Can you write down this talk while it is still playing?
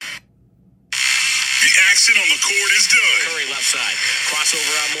The action on the court is done. Curry left side.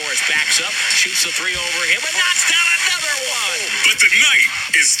 Crossover on Morris. Backs up. Shoots the three over him and knocks down another one. But the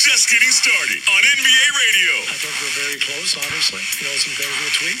night is just getting started on NBA Radio. I think we're very close, obviously. Some things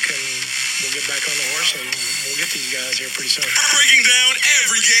we'll tweak, and we'll get back on the horse, and we'll get these guys here pretty soon. Breaking down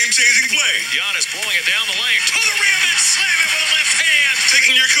every game-changing play. Giannis pulling it down the lane to the rim and slamming with a left hand.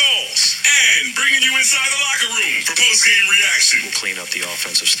 Taking your calls and bringing you inside the locker room for post-game reaction. We'll clean up the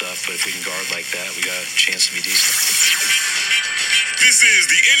offensive stuff, but if we can guard like that, we got a chance to be decent. This is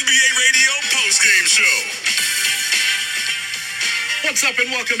the NBA Radio post-game show. What's up and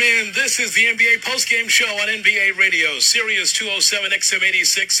welcome in. This is the NBA postgame show on NBA Radio, Sirius 207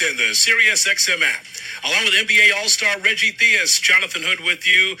 XM86 and the Sirius XM app. Along with NBA All-Star Reggie Theus, Jonathan Hood with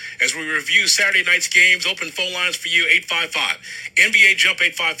you as we review Saturday night's games. Open phone lines for you, 855. NBA Jump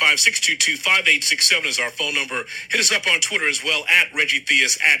 855-622-5867 is our phone number. Hit us up on Twitter as well, at Reggie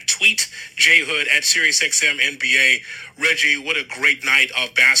Theus, at Tweet J Hood, at SiriusXM NBA. Reggie, what a great night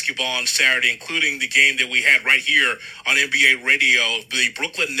of basketball on Saturday, including the game that we had right here on NBA Radio. The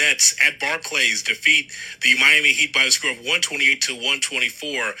Brooklyn Nets at Barclays defeat the Miami Heat by a score of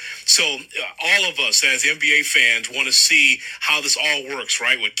 128-124. So all of us as NBA fans want to see how this all works,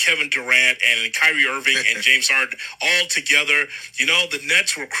 right? With Kevin Durant and Kyrie Irving and James Harden all together. The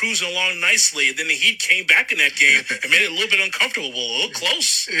Nets were cruising along nicely, and then the Heat came back in that game and made it a little bit uncomfortable, a little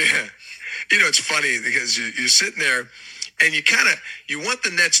close. Yeah. It's funny because you're sitting there and you want the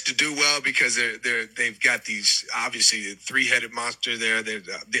Nets to do well because they've got these, obviously, three-headed monster there. They're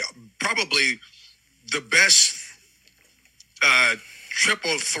probably the best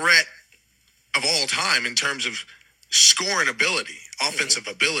triple threat of all time in terms of scoring ability, offensive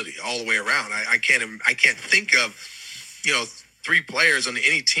ability all the way around. I can't think of, three players on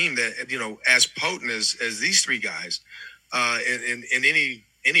any team that, as potent as these three guys in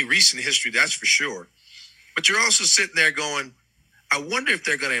any recent history, that's for sure. But you're also sitting there going, I wonder if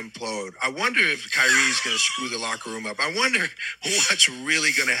they're going to implode. I wonder if Kyrie's going to screw the locker room up. I wonder what's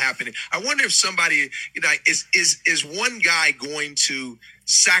really going to happen. I wonder if somebody, is one guy going to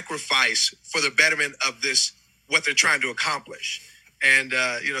sacrifice for the betterment of this, what they're trying to accomplish? And,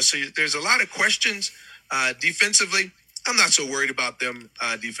 so there's a lot of questions defensively. I'm not so worried about them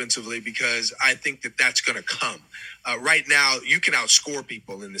defensively because I think that's going to come. Right now, you can outscore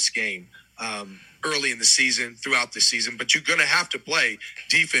people in this game early in the season, throughout the season, but you're going to have to play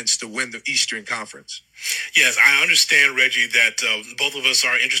defense to win the Eastern Conference. Yes, I understand, Reggie, that both of us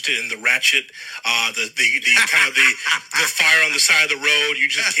are interested in the ratchet, the kind of the fire on the side of the road. You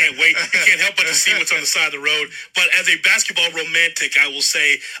just can't wait. You can't help but to see what's on the side of the road. But as a basketball romantic, I will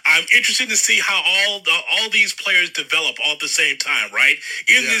say I'm interested to see how all these players develop all at the same time, right?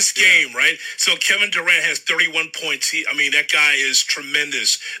 In this game, right? So Kevin Durant has 31 points. That guy is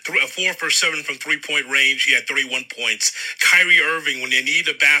tremendous. 4 for 7 from three-point range. He had 31 points. Kyrie Irving, when they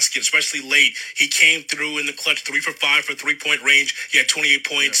needed a basket, especially late, he came through in the clutch, 3 for 5 for three-point range. He had 28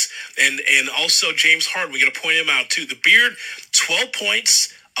 points. Yeah. And also James Harden, we got to point him out too. The Beard, 12 points,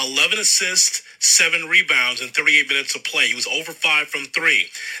 11 assists, 7 rebounds in 38 minutes of play. He was over 5 from 3.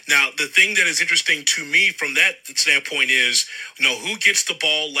 Now, the thing that is interesting to me from that standpoint is, who gets the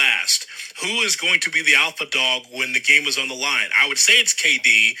ball last? Who is going to be the alpha dog when the game is on the line? I would say it's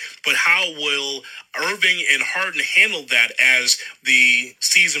KD, but how will Irving and Harden handle that as the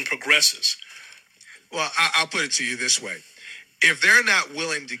season progresses? Well, I'll put it to you this way. If they're not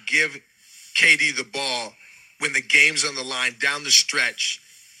willing to give KD the ball when the game's on the line down the stretch,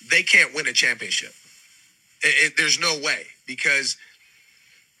 they can't win a championship. There's no way, because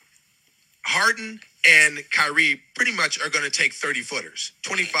Harden and Kyrie pretty much are going to take 30-footers,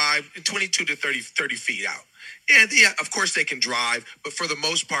 22 to 30 feet out. And of course they can drive, but for the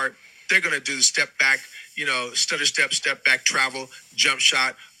most part, they're going to do the step back, stutter step back, travel, jump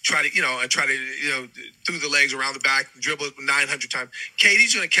shot, try to through the legs around the back, dribble it 900 times.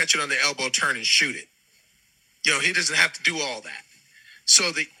 KD's going to catch it on the elbow, turn and shoot it. He doesn't have to do all that.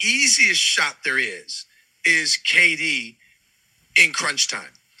 So the easiest shot there is KD in crunch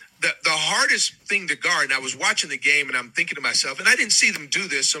time. The hardest thing to guard, and I was watching the game and I'm thinking to myself, and I didn't see them do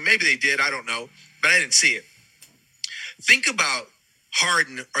this, so maybe they did, I don't know, but I didn't see it. Think about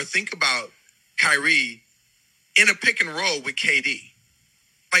Harden or think about Kyrie in a pick and roll with KD.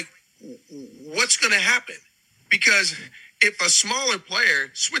 Like, what's going to happen? Because if a smaller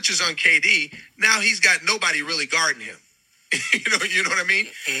player switches on KD, now he's got nobody really guarding him. You know what I mean?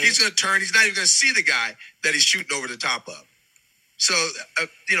 Mm-hmm. He's going to turn. He's not even going to see the guy that he's shooting over the top of. So,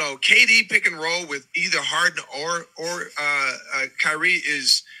 KD pick and roll with either Harden or Kyrie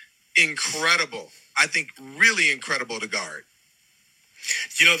is incredible. I think really incredible to guard.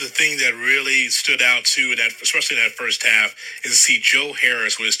 You know, the thing that really stood out too, especially in that first half, is to see Joe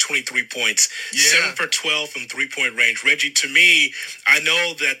Harris with his 23 points, 7 for 12 from 3-point range. Reggie, to me, I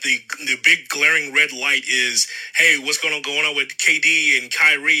know that the big glaring red light is, hey, what's going on with KD and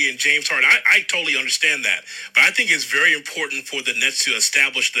Kyrie and James Harden? I totally understand that, but I think it's very important for the Nets to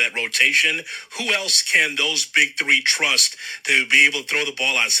establish that rotation. Who else can those big three trust to be able to throw the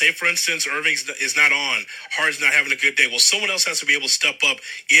ball out? Say, for instance, Irving is not on, Harden's not having a good day. Well, someone else has to be able to step up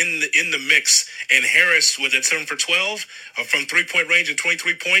in the mix, and Harris with that 7 for 12 from 3-point range and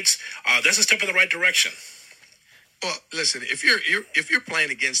 23 points, that's a step in the right direction. Well, listen, if you're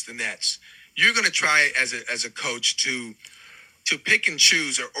playing against the Nets, you're going to try as a coach to pick and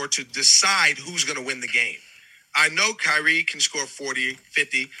choose or to decide who's going to win the game. I know Kyrie can score 40,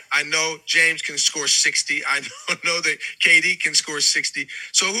 50. I know James can score 60. I know that KD can score 60.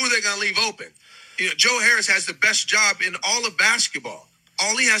 So who are they going to leave open? You know, Joe Harris has the best job in all of basketball.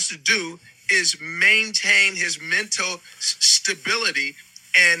 All he has to do is maintain his mental stability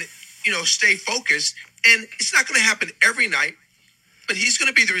and, stay focused. And it's not going to happen every night, but he's going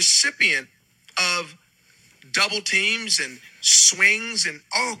to be the recipient of double teams and swings and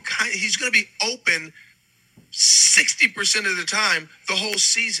all kinds. He's going to be open 60% of the time the whole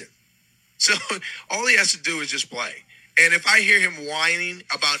season. So all he has to do is just play. And if I hear him whining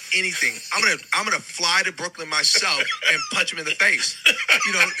about anything, I'm gonna fly to Brooklyn myself and punch him in the face.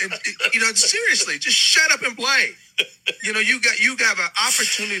 Seriously, just shut up and play. You got an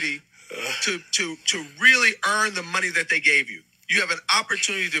opportunity to really earn the money that they gave you. You have an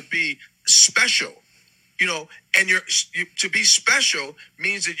opportunity to be special. And to be special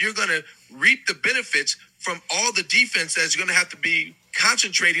means that you're gonna reap the benefits from all the defense that's gonna have to be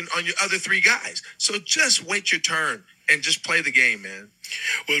concentrating on your other three guys. So just wait your turn and just play the game, man.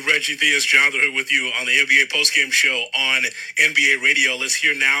 With Reggie Theus, Jonathan Hood with you on the NBA postgame show on NBA Radio. Let's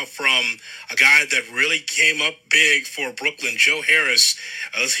hear now from a guy that really came up big for Brooklyn, Joe Harris.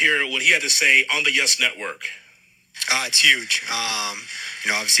 Let's hear what he had to say on the Yes Network. It's huge.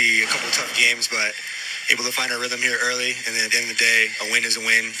 Obviously a couple of tough games, but able to find our rhythm here early, and then at the end of the day, a win is a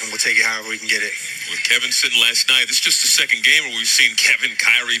win, and we'll take it however we can get it. With Kevin sitting last night, this is just the second game where we've seen Kevin,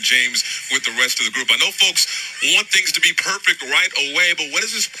 Kyrie, James with the rest of the group. I know folks want things to be perfect right away, but what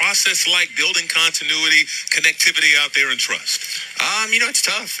is this process like, building continuity, connectivity out there, and trust? It's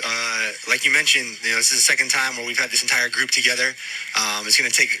tough. Like you mentioned, this is the second time where we've had this entire group together. It's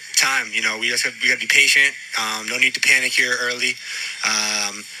going to take time. We got to be patient. No need to panic here early.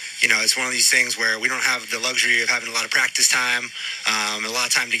 It's one of these things where we don't have the luxury of having a lot of practice time, a lot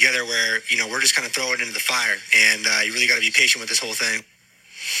of time together where, we're just kind of throwing it into the fire. And you really got to be patient with this whole thing.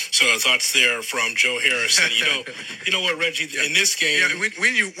 So thoughts there from Joe Harris. And you know what, Reggie, in this game. Yeah,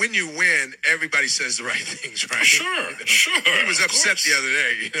 when you win, everybody says the right things, right? Sure. He was upset the other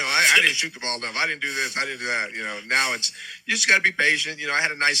day. I didn't shoot the ball enough. I didn't do this. I didn't do that. Now you just got to be patient. I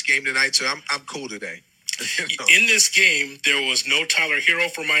had a nice game tonight, so I'm cool today. In this game, there was no Tyler Hero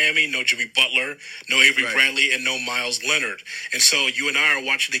for Miami, no Jimmy Butler, no Avery Bradley, and no Miles Leonard. And so you and I are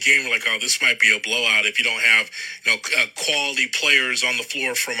watching the game. We're like, oh, this might be a blowout if you don't have quality players on the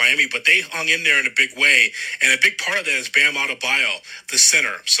floor for Miami. But they hung in there in a big way. And a big part of that is Bam Adebayo, the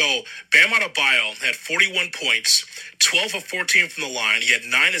center. So Bam Adebayo had 41 points, 12 of 14 from the line. He had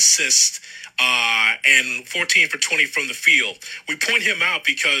 9 assists. And 14 for 20 from the field. We point him out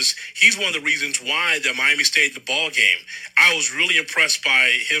because he's one of the reasons why the Miami stayed in the ball game. I was really impressed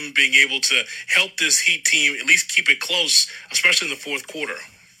by him being able to help this Heat team at least keep it close, especially in the fourth quarter.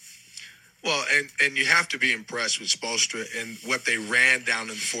 Well, and you have to be impressed with Spoelstra and what they ran down in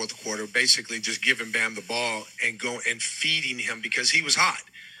the fourth quarter, basically just giving Bam the ball and feeding him because he was hot.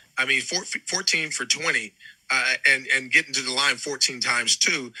 I mean, 14 for 20 and getting to the line 14 times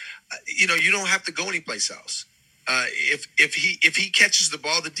too. You don't have to go anyplace else. If he catches the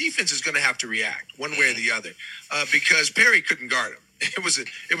ball, the defense is going to have to react one way or the other because Perry couldn't guard him. It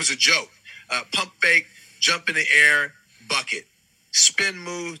was a joke. Pump fake, jump in the air, bucket, spin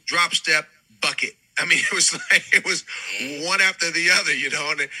move, drop step, bucket. I mean, it was one after the other,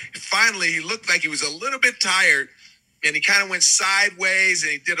 And then finally, he looked like he was a little bit tired. And he kind of went sideways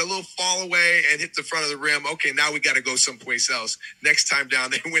and he did a little fall away and hit the front of the rim. Okay, now we got to go someplace else. Next time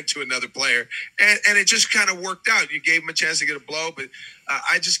down, they went to another player. And it just kind of worked out. You gave him a chance to get a blow. But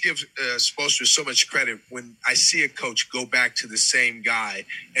I just give Spoelstra so much credit when I see a coach go back to the same guy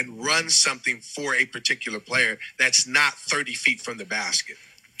and run something for a particular player that's not 30 feet from the basket.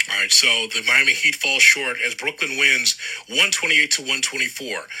 All right, so the Miami Heat fall short as Brooklyn wins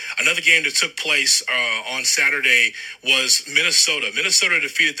 128-124. Another game that took place on Saturday was Minnesota. Minnesota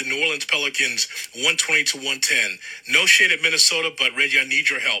defeated the New Orleans Pelicans 120-110. No shade at Minnesota, but Reggie, I need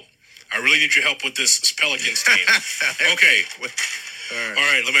your help. I really need your help with this Pelicans team. Okay. All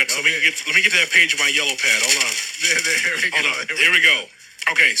right. Let me get to that page of my yellow pad. Hold on. There we go. Hold on. Here we go.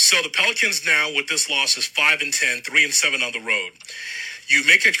 Okay, so the Pelicans now with this loss is 5-10, 3-7 on the road. You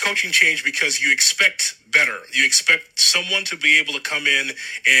make a coaching change because you expect better. You expect someone to be able to come in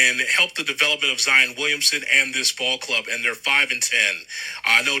and help the development of Zion Williamson and this ball club, and they're 5-10.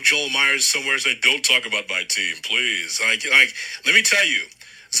 I know Joel Myers somewhere said, "Don't talk about my team, please." Like, let me tell you,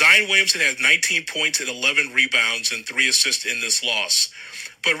 Zion Williamson has 19 points and 11 rebounds and 3 assists in this loss.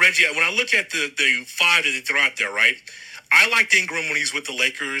 But Reggie, when I look at the 5 that they throw out there, right? I liked Ingram when he's with the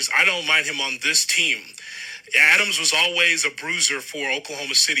Lakers. I don't mind him on this team. Adams was always a bruiser for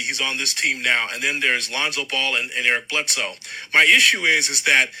Oklahoma City. He's on this team now. And then there's Lonzo Ball and Eric Bledsoe. My issue is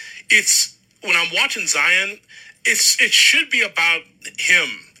that it's when I'm watching Zion, it should be about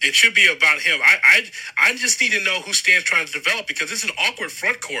him. It should be about him. I just need to know who Stan's trying to develop because it's an awkward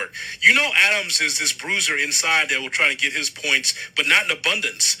front court. You know Adams is this bruiser inside that will try to get his points, but not in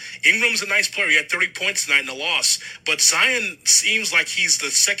abundance. Ingram's a nice player. He had 30 points tonight in the loss. But Zion seems like he's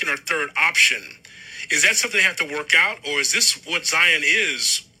the second or third option. Is that something they have to work out, or is this what Zion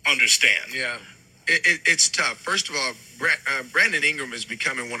is? Understand? Yeah, it's tough. First of all, Brandon Ingram is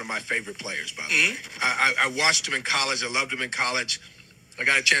becoming one of my favorite players, by the way. I watched him in college. I loved him in college. I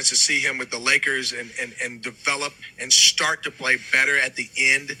got a chance to see him with the Lakers and develop and start to play better at the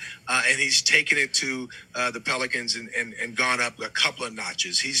end. And he's taken it to the Pelicans and gone up a couple of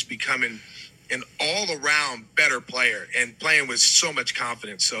notches. He's becoming an all-around better player and playing with so much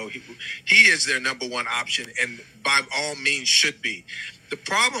confidence. So he is their number one option and by all means should be. The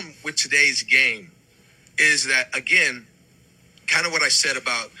problem with today's game is that, again, kind of what I said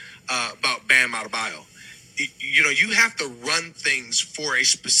about Bam Adebayo. You know, you have to run things for a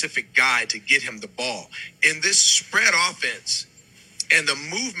specific guy to get him the ball. In this spread offense and the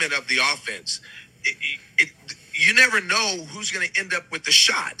movement of the offense, you never know who's going to end up with the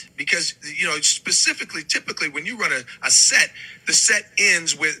shot because, you know, specifically, typically when you run a set, the set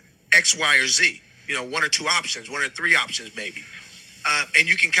ends with X, Y, or Z, you know, 1 or 2 options, 1 or 3 options maybe. And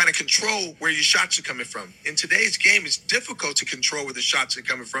you can kind of control where your shots are coming from. In today's game, it's difficult to control where the shots are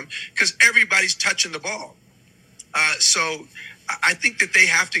coming from because everybody's touching the ball. So I think that they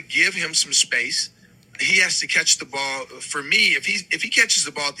have to give him some space. He has to catch the ball. For me, if he catches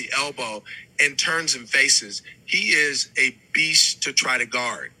the ball at the elbow and turns and faces, he is a beast to try to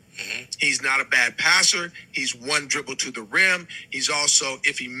guard. Mm-hmm. He's not a bad passer. He's one dribble to the rim. He's also,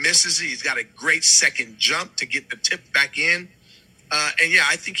 if he misses it, he's got a great second jump to get the tip back in. And yeah,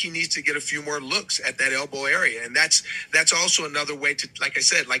 I think he needs to get a few more looks at that elbow area. And that's also another way to, like I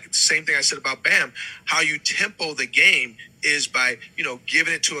said, like the same thing I said about Bam, how you tempo the game is by, you know,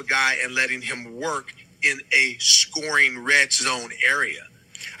 giving it to a guy and letting him work in a scoring red zone area.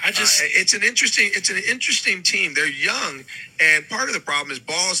 It's an interesting team. They're young, and part of the problem is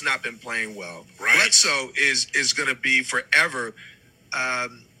Ball's not been playing well. Right. Bledsoe is going to be forever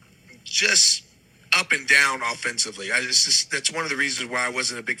just up and down offensively. That's one of the reasons why I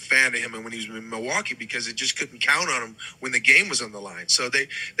wasn't a big fan of him when he was in Milwaukee, because it just couldn't count on him when the game was on the line. So they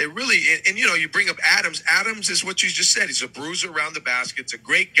really, and you know, you bring up Adams. Adams is what you just said. He's a bruiser around the basket. It's a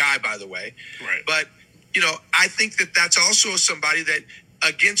great guy, by the way. Right. But, you know, I think that's also somebody that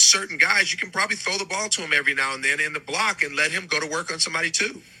against certain guys, you can probably throw the ball to him every now and then in the block and let him go to work on somebody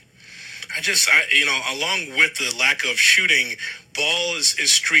too. Along with the lack of shooting, Ball is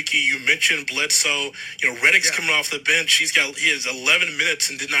streaky. You mentioned Bledsoe. You know, Redick's coming off the bench. He has 11 minutes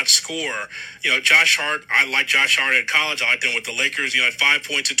and did not score. You know, Josh Hart, I like Josh Hart at college. I liked him with the Lakers. You know, at 5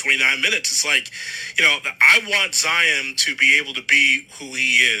 points in 29 minutes. It's like, you know, I want Zion to be able to be who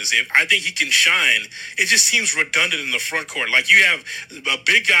he is. If I think he can shine, it just seems redundant in the front court. Like you have a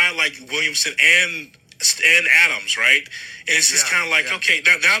big guy like Williamson and Adams, right? And it's just kind of like, okay,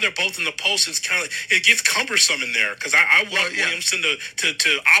 now they're both in the post. It's kind of, it gets cumbersome in there because I want Williamson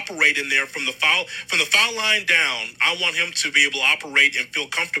to operate in there from the foul line down. I want him to be able to operate and feel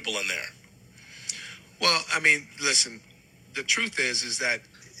comfortable in there. Well, I mean, listen, the truth is that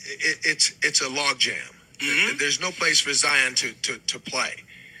it's a log jam. Mm-hmm. There's no place for Zion to play.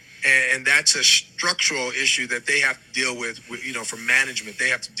 And that's a structural issue that they have to deal with, you know, from management. They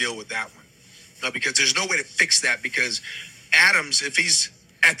have to deal with that one. Because there's no way to fix that, because Adams, if he's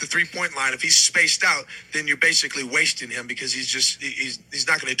at the 3-point line, if he's spaced out, then you're basically wasting him because he's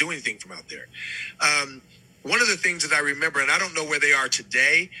not going to do anything from out there. one of the things that I remember, and I don't know where they are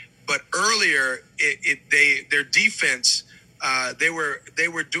today, but earlier their defense, they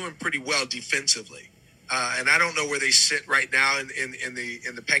were doing pretty well defensively, and I don't know where they sit right now in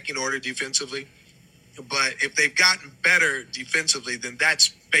the pecking order defensively. But if they've gotten better defensively, then that's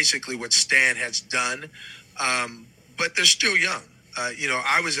basically what Stan has done. But they're still young.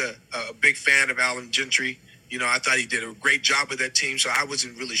 I was a big fan of Alan Gentry. I thought he did a great job with that team, so I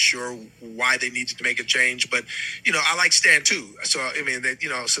wasn't really sure why they needed to make a change. But, I like Stan too. So,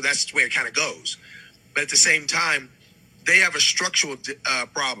 so that's the way it kind of goes. But at the same time, they have a structural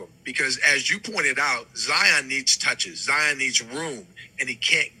problem because, as you pointed out, Zion needs touches. Zion needs room, and he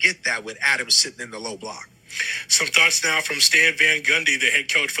can't get that with Adams sitting in the low block. Some thoughts now from Stan Van Gundy, the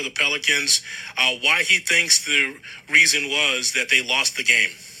head coach for the Pelicans, why he thinks the reason was that they lost the game.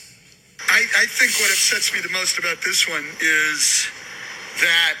 I think what upsets me the most about this one is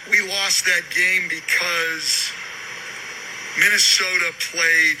that we lost that game because Minnesota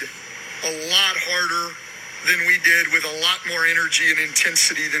played a lot harder than we did, with a lot more energy and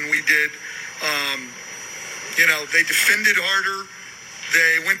intensity than we did. They defended harder.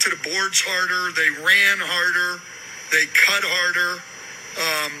 They went to the boards harder. They ran harder. They cut harder.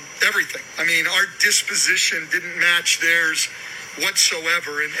 Everything. I mean, our disposition didn't match theirs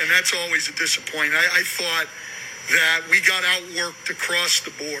whatsoever, and that's always a disappointment. I thought that we got outworked across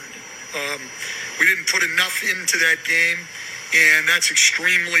the board. We didn't put enough into that game, and that's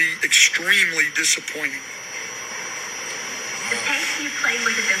extremely, extremely disappointing. The pace you played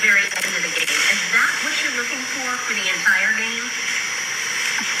with at the very end of the game, is that what you're looking for the entire game?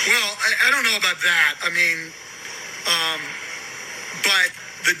 Well, I don't know about that. I mean, but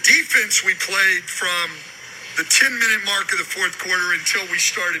the defense we played from the 10-minute mark of the fourth quarter until we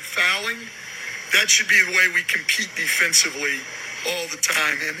started fouling, that should be the way we compete defensively all the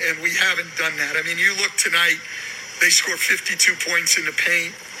time, and we haven't done that. I mean, you look tonight, they score 52 points in the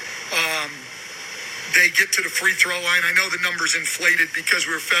paint. They get to the free throw line. I know the number's inflated because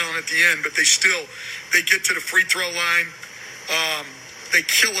we were fouling at the end, but they get to the free throw line. They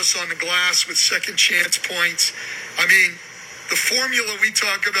kill us on the glass with second chance points. I mean, the formula we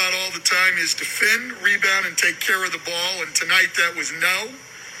talk about all the time is defend, rebound, and take care of the ball. And tonight that was no,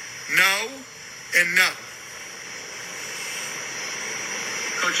 and no.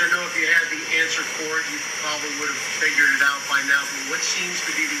 Coach, I know if you had the answer for it, you probably would have figured it out by now. But what seems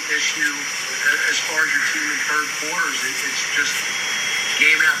to be the issue as far as your team in third quarters? It's just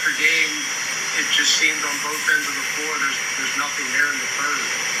game after game. It just seemed on both ends of the floor there's nothing there in the third.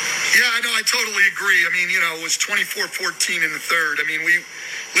 Yeah, I know. I totally agree. I mean, it was 24-14 in the third. I mean,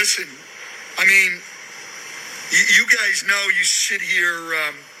 listen, I mean, you guys know you sit here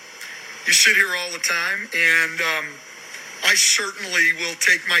all the time, and I certainly will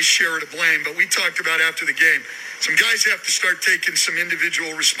take my share of the blame. But we talked about after the game, some guys have to start taking some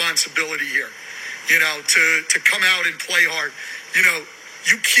individual responsibility here, to come out and play hard.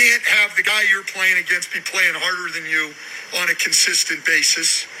 You can't have the guy you're playing against be playing harder than you on a consistent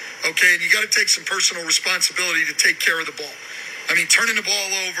basis, okay? And you got to take some personal responsibility to take care of the ball. I mean, turning the ball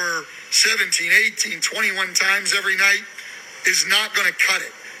over 17, 18, 21 times every night is not going to cut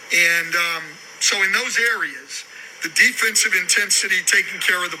it. And so in those areas, the defensive intensity, taking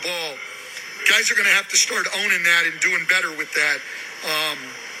care of the ball, guys are going to have to start owning that and doing better with that.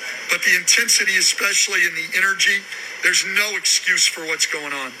 But the intensity, especially in the energy, there's no excuse for what's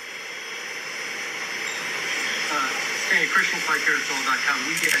going on. Hey, Christian Clark here at Soul.com.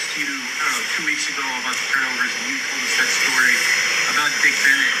 We asked you, 2 weeks ago about the turnovers, and you told us that story about Dick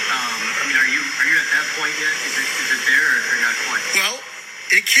Bennett. I mean, are you at that point yet? Is it there or not quite? Well,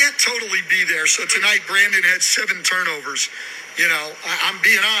 it can't totally be there. So tonight, Brandon had 7 turnovers. I'm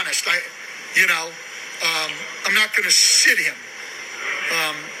being honest. I'm not going to sit him.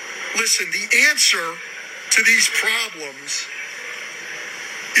 Listen, the answer to these problems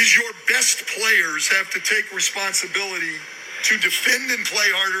is your best players have to take responsibility to defend and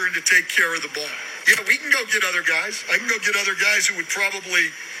play harder and to take care of the ball. Yeah, we can go get other guys. I can go get other guys who would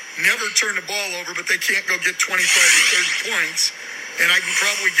probably never turn the ball over, but they can't go get 25 or 30 points. And I can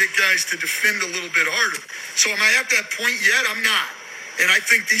probably get guys to defend a little bit harder. So am I at that point yet? I'm not. And I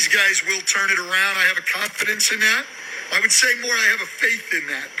think these guys will turn it around. I have a confidence in that. I would say more I have a faith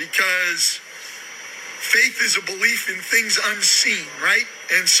in that, because faith is a belief in things unseen, right?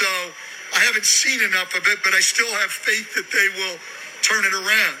 And so I haven't seen enough of it, but I still have faith that they will turn it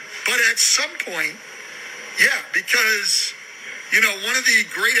around. But at some point, yeah, because, one of the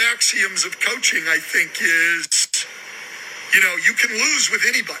great axioms of coaching, I think, is, you can lose with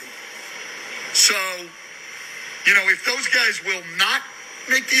anybody. So, if those guys will not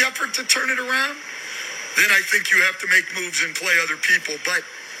make the effort to turn it around, then I think you have to make moves and play other people. But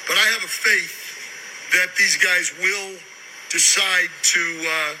I have a faith that these guys will decide to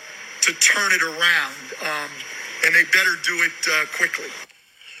turn it around, and they better do it quickly.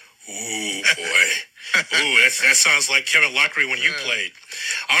 Ooh, boy. Ooh, that sounds like Kevin Lockery when you played.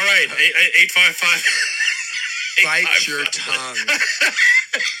 All right, 855. Bite your tongue.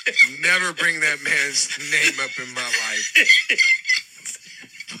 Never bring that man's name up in my life.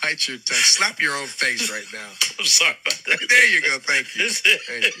 Bite your tongue. Slap your own face right now. I'm sorry about that. There you go. Thank you.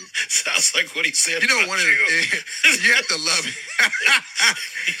 Thank you. Sounds like what he said. You know, about you have to love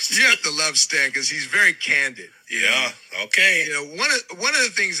you have to love Stan because he's very candid. Yeah. Okay. You know, one of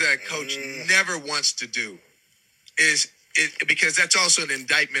the things that Coach never wants to do is because that's also an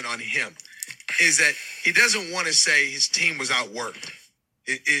indictment on him, is that he doesn't want to say his team was outworked.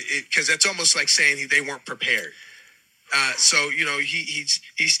 Because that's almost like saying they weren't prepared. So you know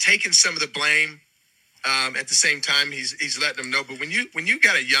he's taken some of the blame. At the same time, he's letting them know. But when you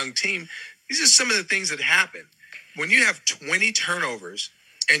got a young team, these are some of the things that happen. When you have 20 turnovers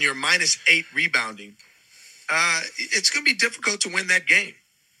and you're -8 rebounding, it's going to be difficult to win that game.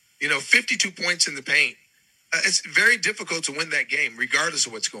 You know, 52 points in the paint. It's very difficult to win that game, regardless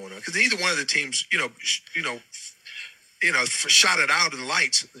of what's going on. Because neither one of the teams, shot it out in the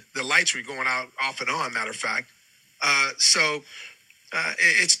lights. The lights were going out off and on, matter of fact. So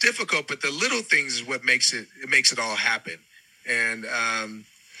it's difficult, but the little things is what makes it all happen. And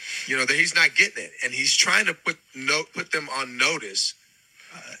that he's not getting it, and he's trying to put them on notice.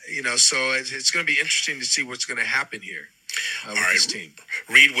 So it's going to be interesting to see what's going to happen here. With his team.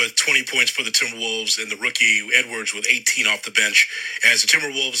 Reed with 20 points for the Timberwolves, and the rookie Edwards with 18 off the bench as the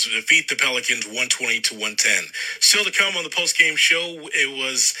Timberwolves defeat the Pelicans 120-110. Still to come on the post-game show, it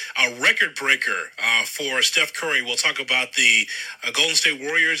was a record breaker for Steph Curry. We'll talk about the Golden State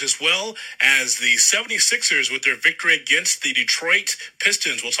Warriors as well as the 76ers with their victory against the Detroit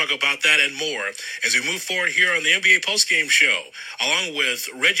Pistons. We'll talk about that and more as we move forward here on the NBA post-game show, along with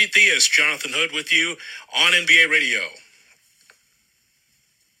Reggie Theus, Jonathan Hood with you on NBA Radio.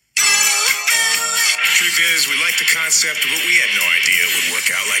 Truth is, we like the concept, but we had no idea it would work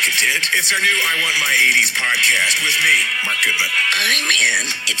out like it did. It's our new I Want My 80s podcast with me, Mark Goodman. I'm in.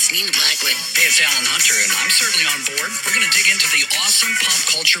 It's Nina Blackwood. Hey, it's Alan Hunter, and I'm certainly on board. We're going to dig into the awesome pop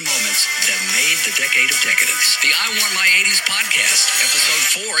culture moments that made the decade of decadence. The I Want My 80s podcast.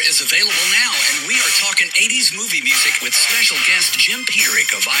 Episode 4 is available now, and we are talking 80s movie music with special guest Jim Peterick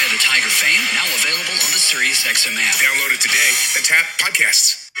of Eye of the Tiger fame, now available on the SiriusXM app. Download it today and tap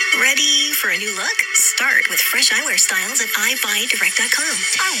podcasts. Ready for a new look? Start with fresh eyewear styles at iBuyDirect.com.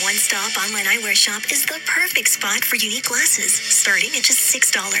 Our one-stop online eyewear shop is the perfect spot for unique glasses, starting at just $6.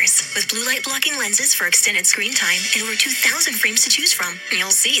 With blue light blocking lenses for extended screen time and over 2,000 frames to choose from,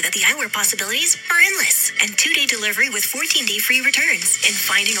 you'll see that the eyewear possibilities are endless. And 2-day delivery with 14-day free returns. And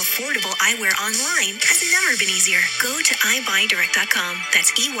finding affordable eyewear online has never been easier. Go to iBuyDirect.com.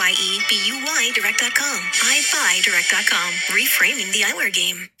 That's EYEBUY Direct.com. iBuyDirect.com. Reframing the eyewear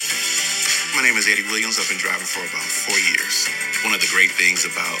game. My name is Eddie Williams. I've been driving for about 4 years. One of the great things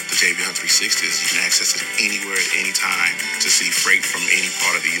about the JB Hunt 360 is you can access it anywhere at any time to see freight from any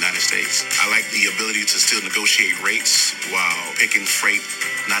part of the United States. I like the ability to still negotiate rates while picking freight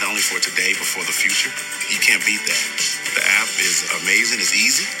not only for today but for the future. You can't beat that. The app is amazing. It's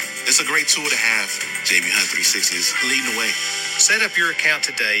easy. It's a great tool to have. JB Hunt 360 is leading the way. Set up your account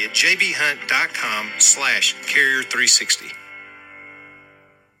today at jbhunt.com/carrier360.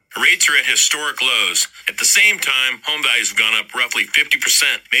 Rates are at historic lows. At the same time, home values have gone up roughly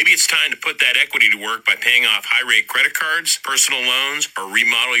 50%. Maybe it's time to put that equity to work by paying off high-rate credit cards, personal loans, or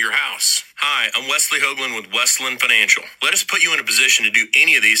remodel your house. Hi, I'm Wesley Hoagland with Westland Financial. Let us put you in a position to do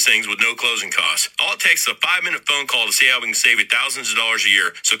any of these things with no closing costs. All it takes is a 5-minute phone call to see how we can save you thousands of dollars a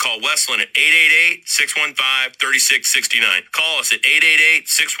year. So call Westland at 888-615-3669. Call us at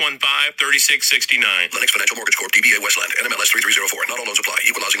 888-615-3669. Lennox Financial Mortgage Corp. DBA Westland. NMLS 3304. Not all loans apply.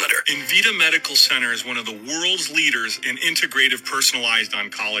 Equal housing lender. Invita Medical Center is one of the world's leaders in integrative personalized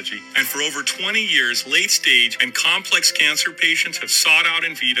oncology. And for over 20 years, late-stage and complex cancer patients have sought out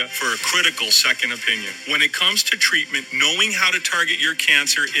Invita for a critical second opinion. When it comes to treatment, knowing how to target your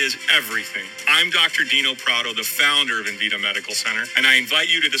cancer is everything. I'm Dr. Dino Prado, the founder of Invita Medical Center, and I invite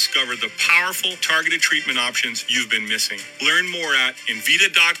you to discover the powerful targeted treatment options you've been missing. Learn more at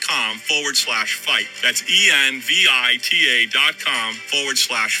invita.com/fight. That's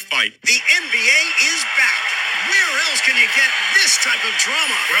ENVITA.com/fight. The NBA is back. Where else can you get this type of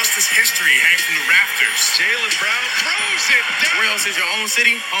drama? Where else does history hang from the rafters? Jaylen Brown throws it down. Where else is your own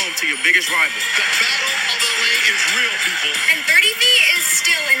city home to your biggest rival? The battle of the lane is real, people. And 30 feet is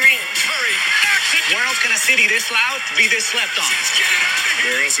still in range. Murray knocks it Where else can a city this loud be this slept on?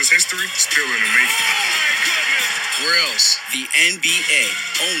 Where else is history still in the making? Where else? The NBA,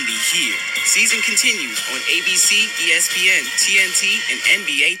 only here. Season continues on ABC, ESPN, TNT, and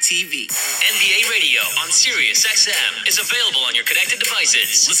NBA TV. NBA Radio on Sirius XM is available on your connected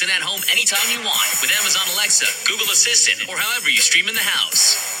devices. Listen at home anytime you want with Amazon Alexa, Google Assistant, or however you stream in the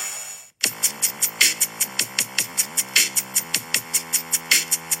house.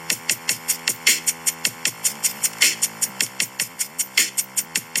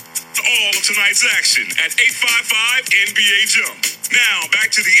 All of tonight's action at 855 NBA Jump. Now back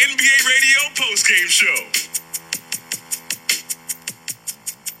to the NBA Radio postgame show.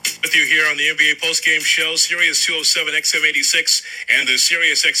 With you here on the NBA postgame show, Sirius 207 XM86 and the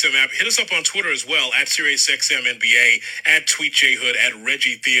Sirius XM app. Hit us up on Twitter as well at Sirius XM NBA, at TweetJHood, at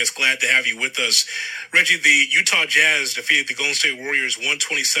Reggie Theus. Glad to have you with us. Reggie, the Utah Jazz defeated the Golden State Warriors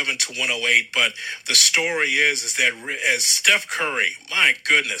 127-108, but the story is that as Steph Curry, my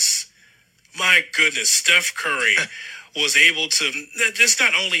goodness, Steph Curry was able to just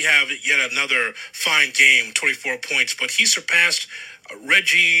not only have yet another fine game, 24 points, but he surpassed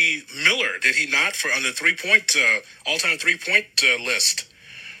Reggie Miller, did he not, for on the all-time three-point list?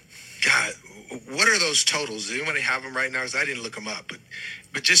 God, what are those totals? Does anybody have them right now? Because I didn't look them up.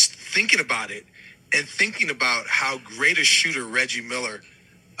 But just thinking about it and thinking about how great a shooter Reggie Miller,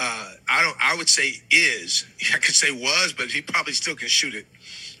 I would say is. I could say was, but he probably still can shoot it.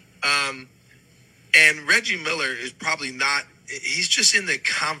 And Reggie Miller is probably not. He's just in the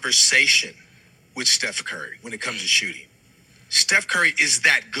conversation with Steph Curry when it comes to shooting. Steph Curry is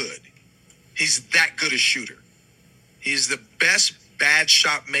that good. He's that good a shooter. He's the best bad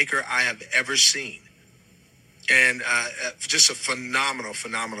shot maker I have ever seen. And just a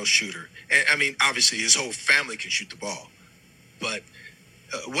phenomenal shooter. And I mean, obviously his whole family can shoot the ball. But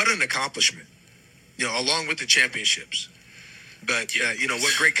what an accomplishment, along with the championships. But,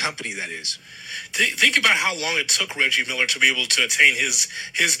 what great company that is. Think about how long it took Reggie Miller to be able to attain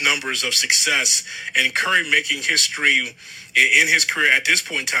his numbers of success, and Curry making history in his career at this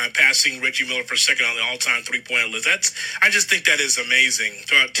point in time, passing Reggie Miller for second on the all-time three-point list. I just think that is amazing.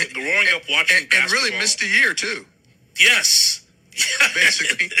 Growing up watching basketball. And really missed a year, too. Yes.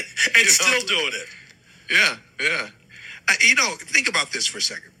 Basically. And still doing it. Yeah. Think about this for a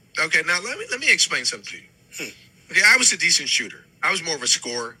second. Okay, now let me explain something to you. Okay, I was a decent shooter. I was more of a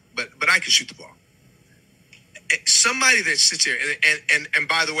scorer, but I could shoot the ball. Somebody that sits here, and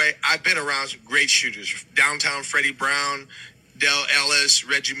by the way, I've been around some great shooters. Downtown Freddie Brown, Del Ellis,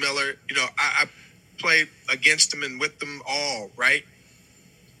 Reggie Miller. I played against them and with them all, right?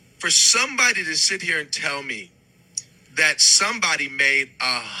 For somebody to sit here and tell me that somebody made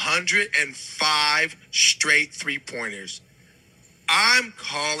 105 straight three-pointers, I'm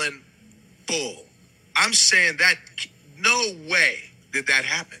calling bull. I'm saying that no way did that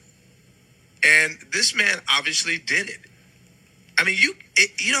happen. And this man obviously did it. I mean, you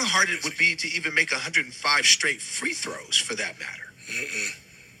know how hard it would be to even make 105 straight free throws for that matter. Mm-mm.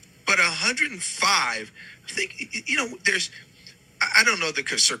 But 105, I think, I don't know the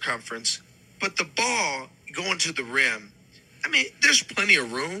circumference, but the ball going to the rim, I mean, there's plenty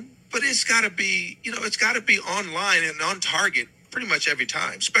of room, but it's got to be, it's got to be on line and on target pretty much every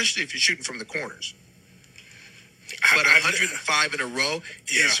time, especially if you're shooting from the corners. But 105 in a row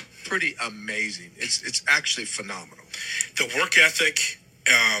is pretty amazing. It's actually phenomenal. The work ethic,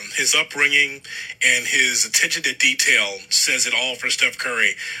 his upbringing, and his attention to detail says it all for Steph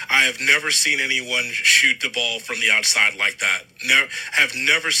Curry. I have never seen anyone shoot the ball from the outside like that. Have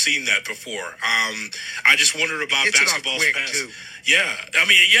never seen that before. I just wondered about basketball's past. Too. I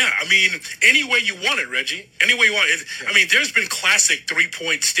mean, any way you want it, Reggie. Any way you want it. I mean, there's been classic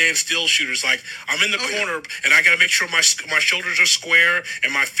three-point stand-still shooters. Like, I'm in the corner, and I got to make sure my shoulders are square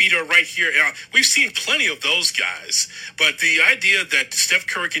and my feet are right here. We've seen plenty of those guys. But the idea that Steph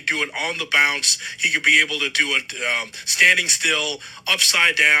Curry could do it on the bounce, he could be able to do it standing still,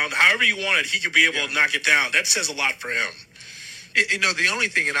 upside down, however you want it, he could be able to knock it down. That says a lot for him. The only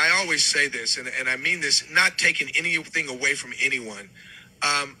thing, and I always say this, and I mean this, not taking anything away from anyone,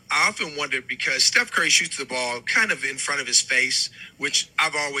 I often wonder because Steph Curry shoots the ball kind of in front of his face, which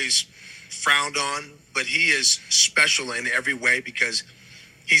I've always frowned on, but he is special in every way because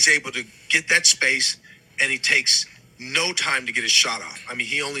he's able to get that space and he takes no time to get his shot off. I mean,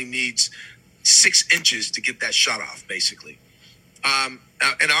 he only needs 6 inches to get that shot off, basically.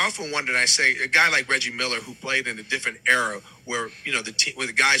 And I often wonder, I say, a guy like Reggie Miller who played in a different era where, where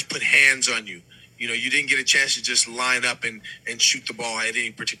the guys put hands on you, you didn't get a chance to just line up and shoot the ball at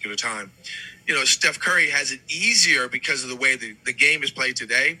any particular time. Steph Curry has it easier because of the way the game is played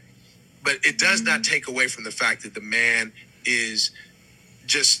today. but it does not take away from the fact that the man is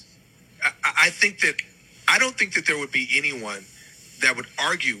just. I don't think that there would be anyone that would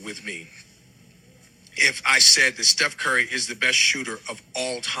argue with me if I said that Steph Curry is the best shooter of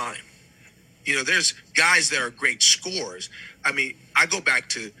all time. You know, there's guys that are great scorers. I mean, I go back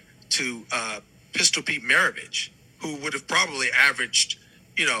to Pistol Pete Maravich, who would have probably averaged,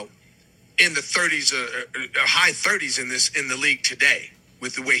 you know, in the 30s, high 30s in the league today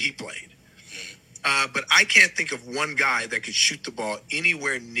with the way he played. But I can't think of one guy that could shoot the ball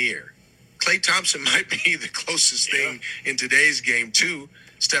anywhere near. Klay Thompson might be the closest thing in today's game to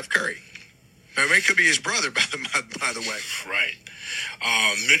Steph Curry. I mean, it could be his brother, by the way. Right.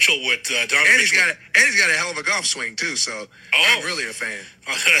 Mitchell with Donovan Mitchell. He's got a hell of a golf swing, too, so I'm really a fan.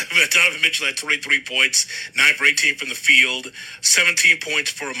 Donovan Mitchell had 23 points, 9 for 18 from the field, 17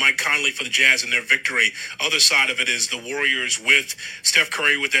 points for Mike Conley for the Jazz in their victory. Other side of it is the Warriors with Steph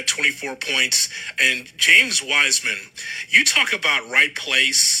Curry with that 24 points. And James Wiseman, you talk about right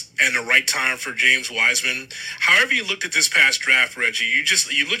place and the right time for James Wiseman. However you looked at this past draft, Reggie,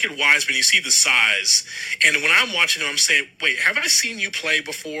 you look at Wiseman, you see the size. And when I'm watching him, I'm saying, wait, have I seen you play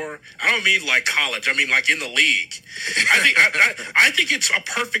before? I don't mean like college. I mean like in the league. I think it's a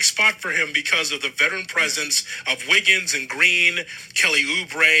perfect spot for him because of the veteran presence of Wiggins and Green, Kelly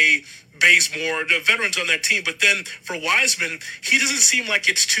Oubre, Bazemore, the veterans on that team. But then for Wiseman, he doesn't seem like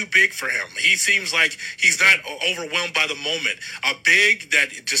it's too big for him. He seems like he's not overwhelmed by the moment. A big that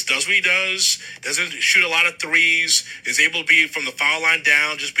just does what he does, doesn't shoot a lot of threes, is able to be from the foul line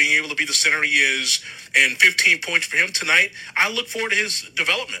down, just being able to be the center he is, and 15 points for him tonight. I look forward to his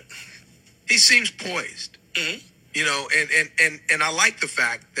development. He seems poised. Mm-hmm. You know, and I like the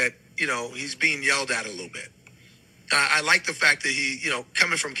fact that, you know, he's being yelled at a little bit. I like the fact that he, you know,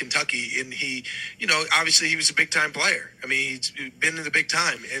 coming from Kentucky, and he, you know, obviously he was a big-time player. I mean, he's been in the big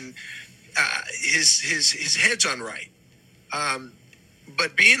time, and his head's on right.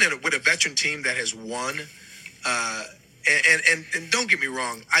 But being with a veteran team that has won, and don't get me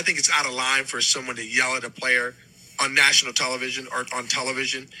wrong, I think it's out of line for someone to yell at a player on national television or on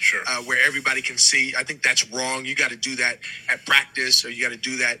television, sure, where everybody can see. I think that's wrong. You got to do that at practice, or you got to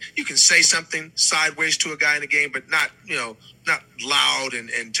do that. You can say something sideways to a guy in the game, but not, you know, not loud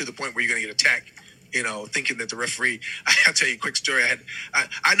and to the point where you're going to get attacked. You know, thinking that the referee. I'll tell you a quick story.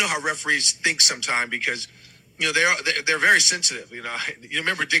 I know how referees think sometimes because, you know, they're very sensitive. You know, you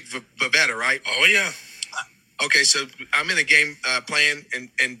remember Dick Bavetta, right? Oh yeah. Okay, so I'm in a game playing,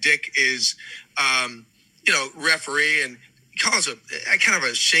 and Dick is. You know, referee, and he calls a kind of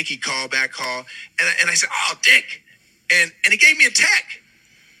a shaky back call, and I said, "Oh, Dick," and he gave me a tech,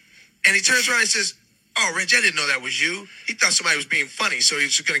 and he turns around and says, "Oh, Reg, I didn't know that was you." He thought somebody was being funny, so he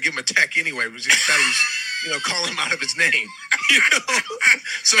was just going to give him a tech anyway. He thought he was, you know, calling him out of his name. You know,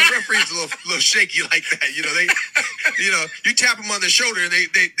 so referees a little shaky like that. You know, they, you know, you tap them on the shoulder, and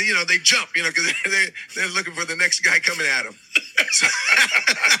they you know, they jump. You know, because they're looking for the next guy coming at them. So,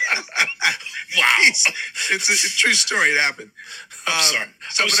 wow, it's a true story. It happened. I'm sorry.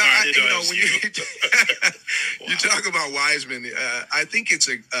 You know, when you talk about Wiseman, I think it's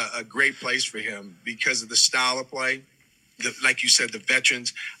a great place for him because of the style of play. Like you said, the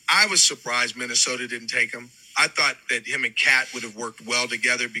veterans. I was surprised Minnesota didn't take him. I thought that him and Cat would have worked well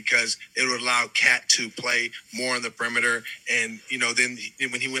together because it would allow Cat to play more on the perimeter. And, you know, then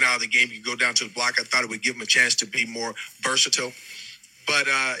when he went out of the game, he could go down to the block. I thought it would give him a chance to be more versatile. But,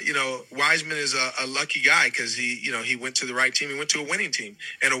 you know, Wiseman is a lucky guy because he went to the right team. He went to a winning team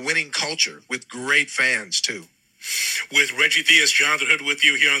and a winning culture with great fans, too. With Reggie Theus, Jonathan Hood with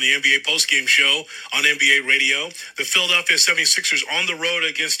you here on the NBA postgame show on NBA Radio. The Philadelphia 76ers on the road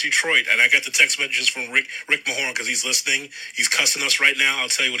against Detroit. And I got the text messages from Rick Mahorn because he's listening. He's cussing us right now. I'll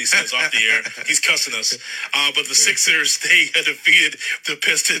tell you what he says off the air. He's cussing us. But the Sixers, they defeated the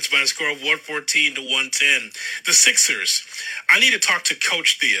Pistons by a score of 114-110. The Sixers, I need to talk to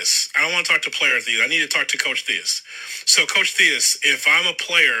Coach Theus. I don't want to talk to player Theus. I need to talk to Coach Theus. So, Coach Theus, if I'm a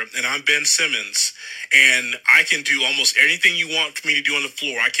player and I'm Ben Simmons and I can do almost anything you want me to do on the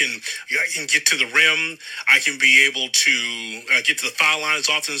floor, I can get to the rim. I can be able to get to the foul line as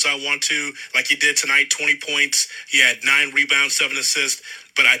often as I want to, like he did tonight, 20 points. He had 9 rebounds, 7 assists,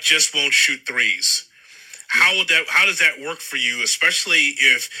 but I just won't shoot threes. How does that work for you, especially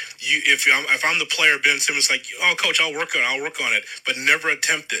if I'm the player, Ben Simmons, like, oh, Coach, I'll work on it, but never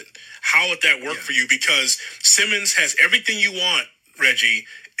attempt it. How would that work for you? Because Simmons has everything you want, Reggie,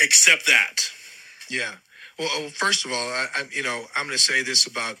 except that. Yeah. Well, first of all, I'm going to say this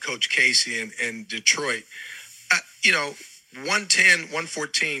about Coach Casey and Detroit. 110,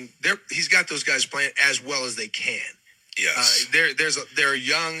 114, he's got those guys playing as well as they can. Yes. They're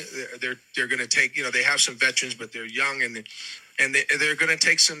young. They're going to take, they have some veterans, but they're young and they're going to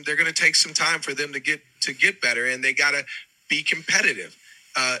take some. They're going to take some time for them to get better, and they got to be competitive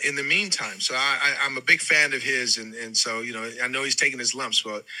in the meantime. So I'm a big fan of his, and so I know he's taking his lumps,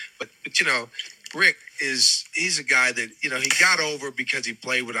 but Rick he's a guy that he got over because he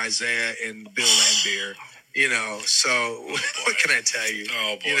played with Isaiah and Bill Laimbeer. So what can I tell you?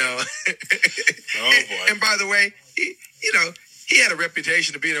 Oh boy. Oh boy. And by the way, he had a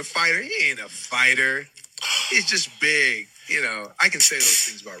reputation of being a fighter. He ain't a fighter. He's just big. I can say those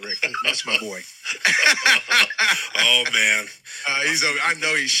things about Rick. That's my boy. Oh man. I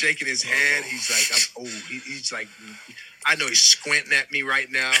know he's shaking his head. He's like, he's like, I know he's squinting at me right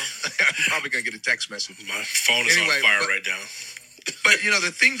now. I'm probably gonna get a text message. My phone is on fire right now. But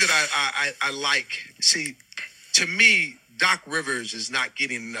the thing that I like, see, to me, Doc Rivers is not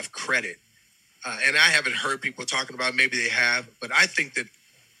getting enough credit, and I haven't heard people talking about it. Maybe they have, but I think that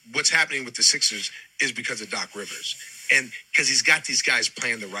what's happening with the Sixers is because of Doc Rivers, and because he's got these guys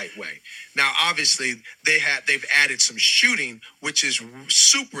playing the right way. Now, obviously, they've added some shooting, which is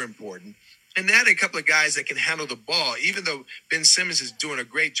super important. And they added a couple of guys that can handle the ball. Even though Ben Simmons is doing a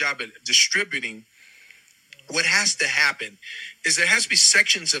great job at distributing, what has to happen is there has to be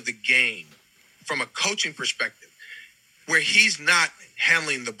sections of the game from a coaching perspective where he's not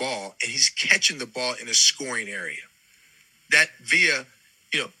handling the ball and he's catching the ball in a scoring area. That via,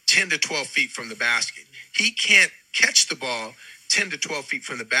 10 to 12 feet from the basket. He can't catch the ball 10 to 12 feet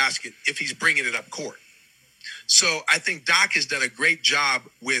from the basket if he's bringing it up court. So I think Doc has done a great job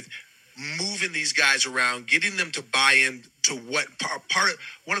with moving these guys around, getting them to buy in to what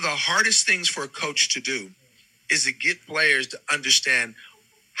one of the hardest things for a coach to do is to get players to understand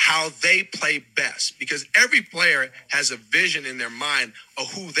how they play best, because every player has a vision in their mind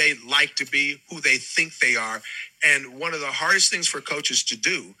of who they like to be, who they think they are. And one of the hardest things for coaches to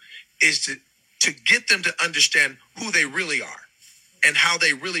do is to get them to understand who they really are and how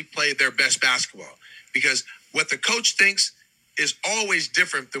they really play their best basketball, because what the coach thinks is always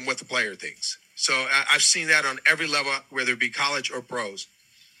different than what the player thinks. So I've seen that on every level, whether it be college or pros.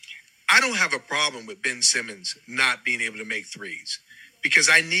 I don't have a problem with Ben Simmons not being able to make threes, because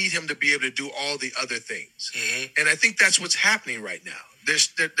I need him to be able to do all the other things. Mm-hmm. And I think that's what's happening right now.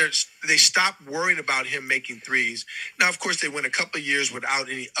 They stopped worrying about him making threes. Now, of course, they went a couple of years without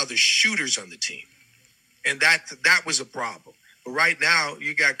any other shooters on the team. And that was a problem. But right now,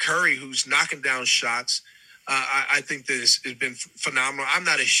 you got Curry, who's knocking down shots. I think that it's been phenomenal. I'm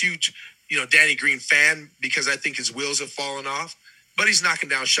not a huge, Danny Green fan, because I think his wheels have fallen off, but he's knocking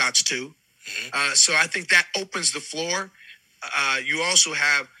down shots too. Mm-hmm. So I think that opens the floor. You also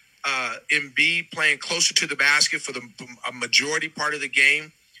have Embiid playing closer to the basket for a majority part of the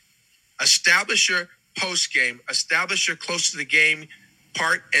game. Establish your post game, establish your close to the game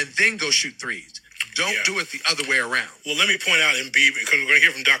part, and then go shoot threes. Don't do it the other way around. Well, let me point out Embiid, because we're going to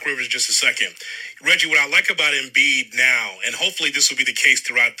hear from Doc Rivers in just a second. Reggie, what I like about Embiid now, and hopefully this will be the case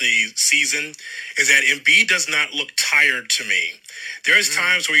throughout the season, is that Embiid does not look tired to me. There's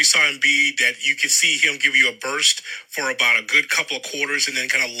times where you saw Embiid that you could see him give you a burst for about a good couple of quarters and then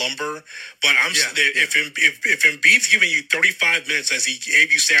kind of lumber. But if Embiid's giving you 35 minutes as he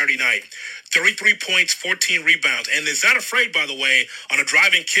gave you Saturday night, 33 points, 14 rebounds, and is not afraid, by the way, on a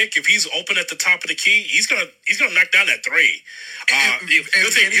driving kick. If he's open at the top of the key, he's gonna knock down that three.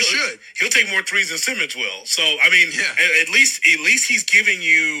 He'll take more threes than Simmons will. So I mean, at least he's giving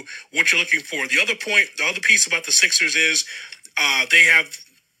you what you're looking for. The other piece about the Sixers is they have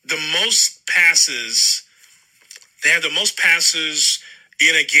the most passes. They have the most passes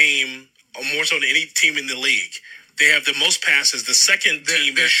in a game, more so than any team in the league. They have the most passes. The second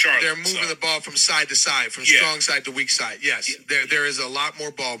team is Charlotte. They're moving the ball from side to side, from strong side to weak side. Yes, there is a lot more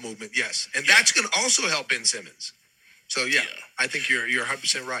ball movement. Yes, and that's going to also help Ben Simmons. So I think you're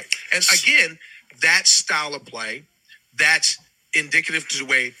 100% right. And again, that style of play, that's indicative to the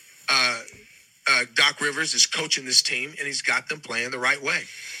way Doc Rivers is coaching this team, and he's got them playing the right way.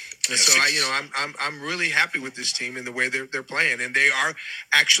 And so I'm really happy with this team and the way they're playing, and they are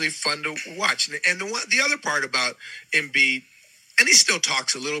actually fun to watch. And the other part about Embiid, and he still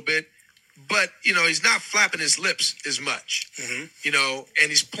talks a little bit, but he's not flapping his lips as much. Mm-hmm. And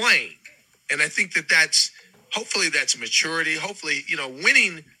he's playing, and I think that's hopefully that's maturity. Hopefully,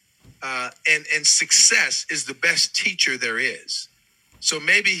 winning and success is the best teacher there is. So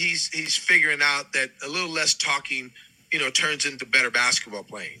maybe he's figuring out that a little less talking turns into better basketball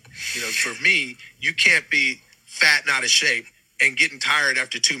playing. For me, you can't be fat and out of shape and getting tired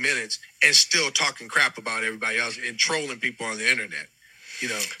after 2 minutes and still talking crap about everybody else and trolling people on the internet.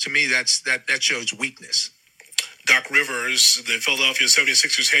 To me, that shows weakness. Doc Rivers, the Philadelphia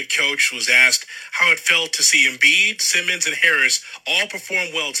 76ers head coach, was asked how it felt to see Embiid, Simmons, and Harris all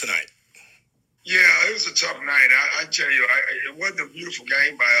perform well tonight. Yeah, it was a tough night. I tell you, it wasn't a beautiful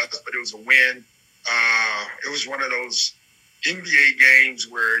game by us, but it was a win. It was one of those NBA games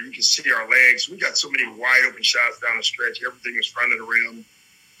where you can see our legs. We got so many wide open shots down the stretch. Everything was front of the rim.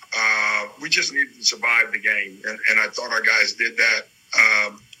 We just needed to survive the game, and I thought our guys did that.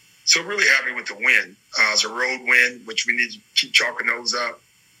 So really happy with the win. It's a road win, which we need to keep chalking those up.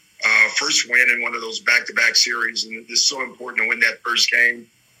 First win in one of those back-to-back series, and it's so important to win that first game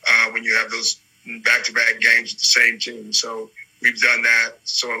when you have those back-to-back games with the same team. So we've done that.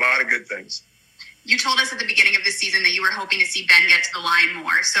 So a lot of good things. You told us at the beginning of the season that you were hoping to see Ben get to the line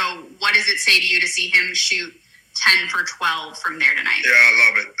more. So what does it say to you to see him shoot 10 for 12 from there tonight? Yeah, I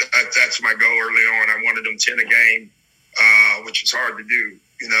love it. That's my goal early on. I wanted him 10 a game, which is hard to do.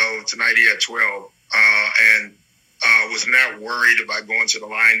 You know, tonight he had 12 and was not worried about going to the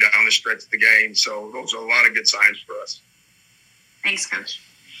line down the stretch of the game. So those are a lot of good signs for us. Thanks, Coach.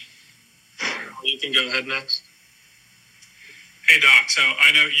 You can go ahead next. Hey, Doc, so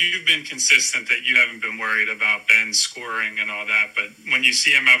I know you've been consistent that you haven't been worried about Ben scoring and all that, but when you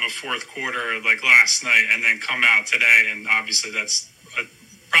see him have a fourth quarter like last night and then come out today, and obviously that's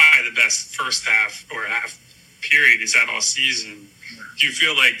probably the best first half or half period he's had all season, do you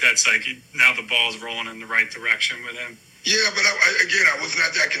feel like that's like now the ball's rolling in the right direction with him? Yeah, but I was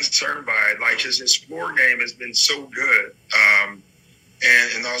not that concerned by it. Like his floor game has been so good.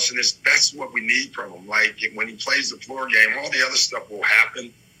 And also, that's what we need from him. Like, when he plays the floor game, all the other stuff will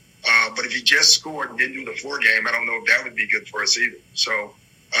happen. But if he just scored and didn't do the floor game, I don't know if that would be good for us either. So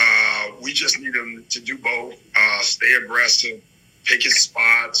we just need him to do both, stay aggressive, pick his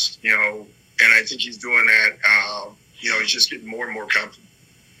spots, you know, and I think he's doing that. He's just getting more and more comfortable.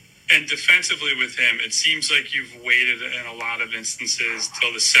 And defensively with him, it seems like you've waited in a lot of instances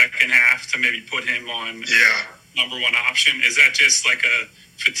till the second half to maybe put him on number one option. Is that just like a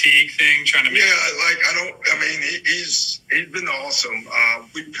fatigue thing, trying to make he's been awesome.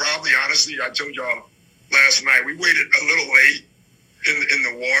 We probably, honestly, I told y'all last night, we waited a little late in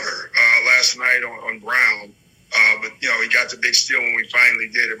the water last night on Brown. But, you know, he got the big steal when we finally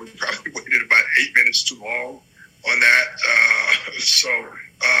did it. We probably waited about 8 minutes too long on that.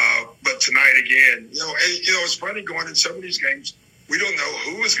 But tonight again, it's funny going in some of these games, we don't know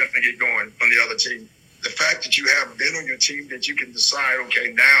who is going to get going on the other team. The fact that you have Ben on your team that you can decide,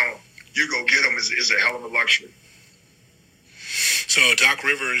 okay, now you go get him is a hell of a luxury. So Doc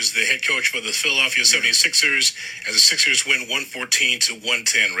Rivers, the head coach for the Philadelphia 76ers, as the Sixers win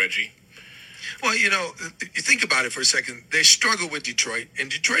 114-110, Reggie. Well, you think about it for a second. They struggled with Detroit,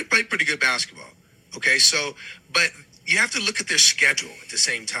 and Detroit played pretty good basketball. Okay, but you have to look at their schedule at the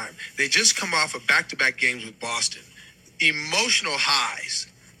same time. They just come off of back-to-back games with Boston. Emotional highs,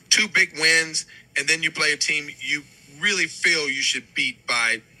 2 big wins, and then you play a team you really feel you should beat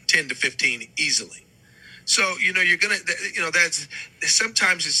by 10 to 15 easily. So, you're going to, that's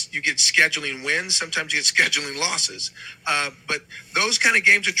sometimes you get scheduling wins, sometimes you get scheduling losses. But those kind of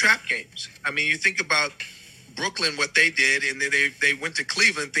games are trap games. I mean, you think about Brooklyn, what they did, and then they went to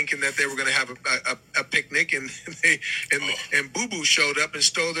Cleveland thinking that they were going to have a picnic, and Boo Boo showed up and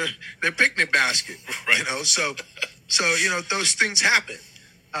stole their picnic basket. Right. So those things happen.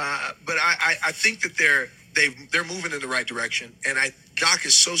 But I think that they're moving in the right direction, and Doc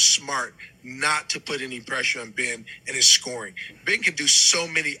is so smart not to put any pressure on Ben and his scoring. Ben can do so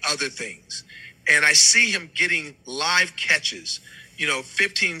many other things, and I see him getting live catches,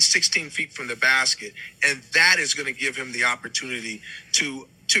 15, 16 feet from the basket, and that is going to give him the opportunity to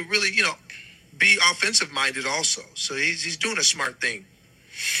really, be offensive minded also. So he's doing a smart thing.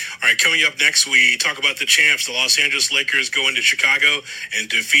 All right, coming up next, we talk about the champs. The Los Angeles Lakers go into Chicago and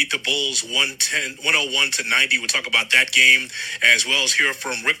defeat the Bulls 101-90. We'll talk about that game, as well as hear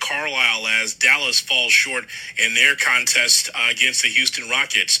from Rick Carlisle as Dallas falls short in their contest against the Houston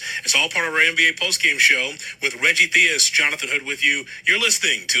Rockets. It's all part of our NBA postgame show with Reggie Theus, Jonathan Hood with you. You're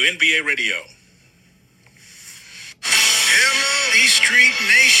listening to NBA Radio. Hello, East Street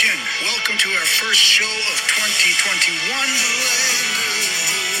Nation. Welcome to our first show of 2021.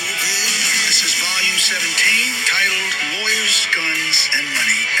 This is Volume 17, titled Lawyers, Guns, and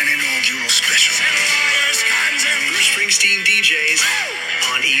Money, an inaugural special. Bruce Springsteen DJs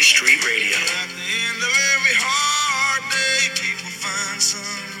on E Street Radio. At the end of every hard day, people find some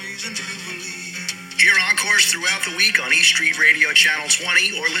reason to believe. Hear encores throughout the week on E Street Radio Channel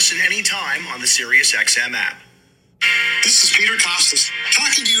 20, or listen anytime on the SiriusXM app. This is Peter Costas,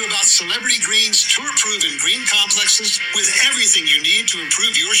 talking to you about Celebrity Greens tour-proven green complexes with everything you need to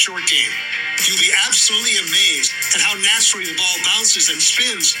improve your short game. You'll be absolutely amazed at how naturally the ball bounces and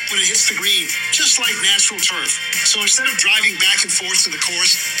spins when it hits the green, just like natural turf. So instead of driving back and forth to the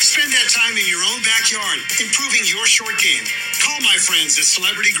course, spend that time in your own backyard, improving your short game. Call my friends at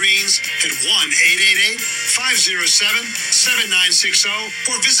Celebrity Greens at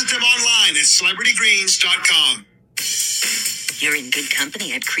 1-888-507-7960 or visit them online at celebritygreens.com. You're in good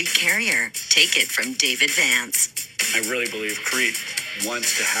company at Crete Carrier. Take it from David Vance. I really believe Crete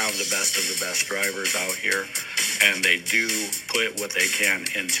wants to have the best of the best drivers out here, and they do put what they can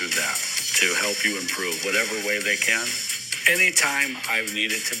into that to help you improve whatever way they can. Anytime I've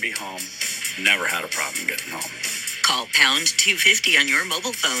needed to be home, never had a problem getting home. Call pound 250 on your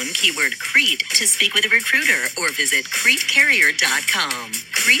mobile phone, keyword Crete, to speak with a recruiter or visit CreteCarrier.com.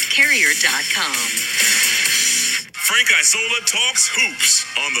 CreteCarrier.com. Frank Isola talks hoops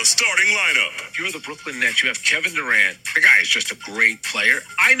on the starting lineup. If you're the Brooklyn Nets, you have Kevin Durant. The guy is just a great player.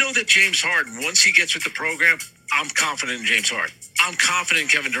 I know that James Harden, once he gets with the program, I'm confident in James Harden. I'm confident in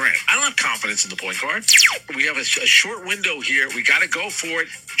Kevin Durant. I don't have confidence in the point guard. We have a short window here. We got to go for it.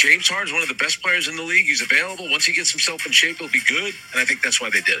 James Harden's one of the best players in the league. He's available. Once he gets himself in shape, he'll be good. And I think that's why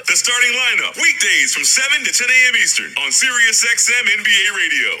they did it. The starting lineup, weekdays from 7 to 10 a.m. Eastern on Sirius XM NBA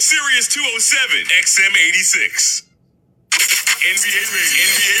Radio. Sirius 207, XM 86.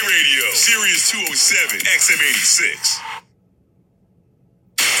 NBA Radio, Sirius 207, XM 86.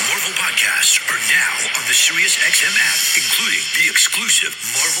 Marvel podcasts are now on the Sirius XM app, including the exclusive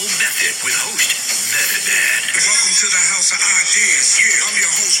Marvel Method with host Method Man. Welcome to the House of Ideas. Yeah, I'm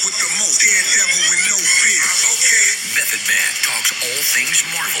your host with the most, Daredevil with no fear. Okay. Method Man talks all things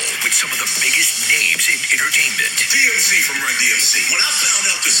Marvel with some of the biggest names in entertainment. DMC from Run DMC. When I found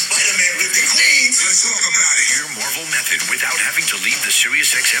out that Spider-Man lived in Queens, let's talk about it. Hear Marvel Method without having to leave the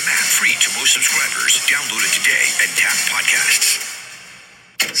Sirius XM app, free to most subscribers. Download it today and tap podcasts.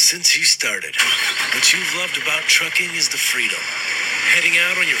 Since you started, what you've loved about trucking is the freedom. Heading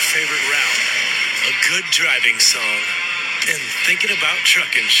out on your favorite route, a good driving song, and thinking about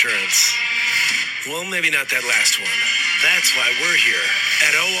truck insurance. Well, maybe not that last one. That's why we're here.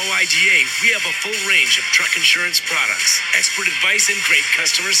 At OOIDA, we have a full range of truck insurance products, expert advice, and great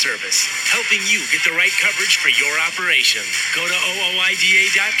customer service, helping you get the right coverage for your operation. Go to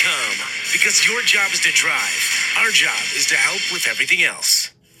OOIDA.com, because your job is to drive. Our job is to help with everything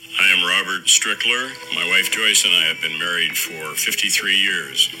else. I am Robert Strickler. My wife Joyce and I have been married for 53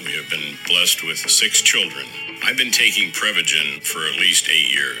 years. We have been blessed with 6 children. I've been taking Prevagen for at least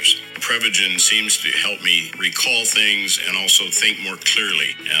 8 years. Prevagen seems to help me recall things and also think more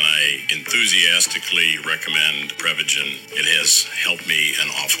clearly, and I enthusiastically recommend Prevagen. It has helped me an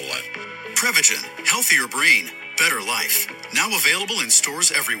awful lot. Prevagen, healthier brain, better life. Now available in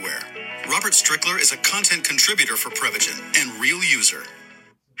stores everywhere. Robert Strickler is a content contributor for Prevagen and real user.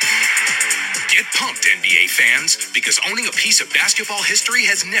 Get pumped, NBA fans, because owning a piece of basketball history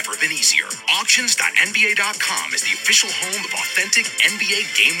has never been easier. Auctions.nba.com is the official home of authentic NBA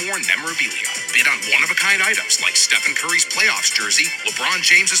game-worn memorabilia. Bid on one-of-a-kind items like Stephen Curry's playoffs jersey, LeBron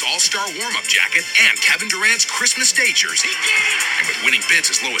James's All-Star warm-up jacket, and Kevin Durant's Christmas Day jersey. And with winning bids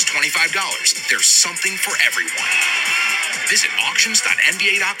as low as $25, there's something for everyone. Visit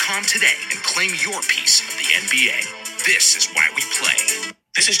auctions.nba.com today and claim your piece of the NBA. This is why we play.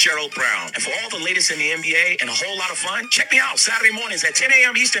 This is Gerald Brown, and for all the latest in the NBA and a whole lot of fun, check me out Saturday mornings at 10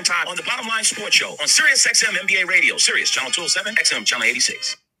 a.m. Eastern Time on the Bottom Line Sports Show on Sirius XM NBA Radio, Sirius Channel 207, XM Channel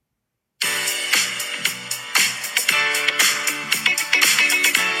 86.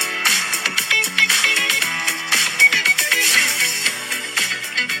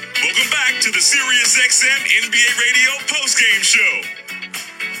 Welcome back to the Sirius XM NBA Radio postgame show.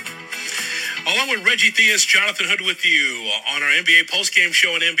 Along with Reggie Theus, Jonathan Hood with you on our NBA postgame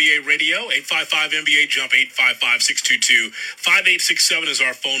show on NBA Radio. 855-NBA-JUMP, 855-622-5867 is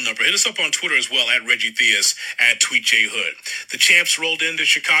our phone number. Hit us up on Twitter as well, at Reggie Theus, at TweetJHood. The champs rolled into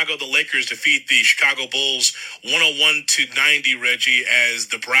Chicago. The Lakers defeat the Chicago Bulls 101-90, Reggie, as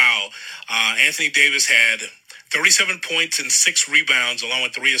the Brow. Anthony Davis had 37 points and 6 rebounds, along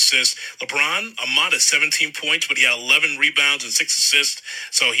with 3 assists. LeBron, a modest 17 points, but he had 11 rebounds and 6 assists.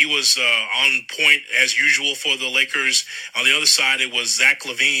 So he was on point as usual for the Lakers. On the other side, it was Zach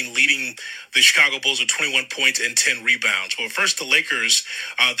LaVine leading the Chicago Bulls with 21 points and 10 rebounds. Well, first, the Lakers,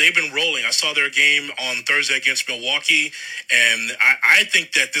 they've been rolling. I saw their game on Thursday against Milwaukee, and I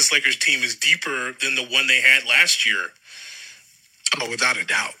think that this Lakers team is deeper than the one they had last year. Oh, without a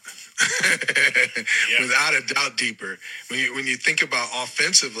doubt. Yeah. Without a doubt, deeper. When you think about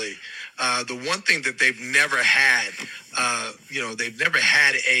offensively, The one thing that they've never had, they've never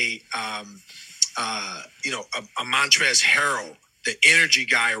had a Montrezl Harrell, the energy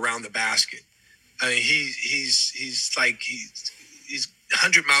guy around the basket. I mean, he's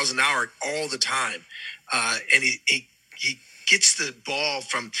 100 miles an hour all the time, and he gets the ball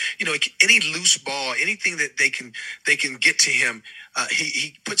from any loose ball, anything that they can get to him.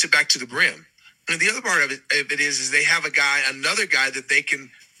 He puts it back to the brim. And the other part of it is they have another guy that they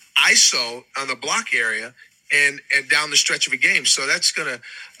can ISO on the block area and down the stretch of a game. So that's gonna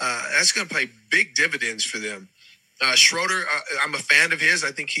pay big dividends for them. Schroeder, I'm a fan of his.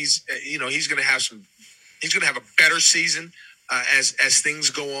 I think he's gonna have a better season as things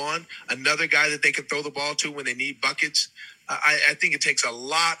go on. Another guy that they can throw the ball to when they need buckets. I think it takes a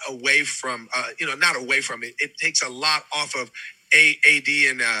lot away from not away from it. It takes a lot off of AD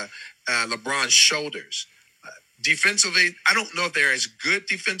and LeBron's shoulders. Defensively, I don't know if they're as good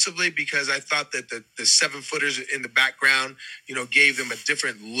defensively because I thought that the 7-footers in the background, gave them a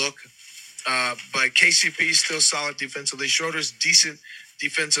different look. But KCP is still solid defensively. Schroeder's decent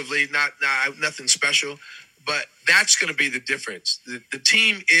defensively, nothing special. But that's going to be the difference. The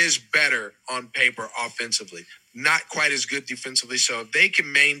team is better on paper offensively, not quite as good defensively. So if they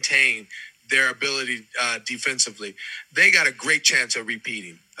can maintain their ability defensively, they got a great chance of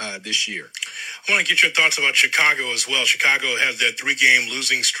repeating this year. I want to get your thoughts about Chicago as well. Chicago has their 3-game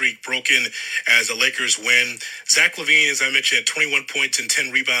losing streak broken as the Lakers win. Zach LaVine, as I mentioned, 21 points and 10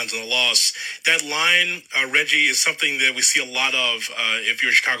 rebounds in a loss. That line, Reggie, is something that we see a lot of if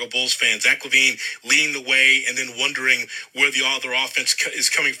you're a Chicago Bulls fan. Zach LaVine leading the way and then wondering where the other offense is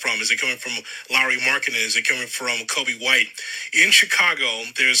coming from. Is it coming from Lauri Markkanen? Is it coming from Kobe White? In Chicago,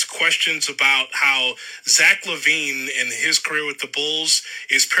 there's questions about how Zach LaVine and his career with the Bulls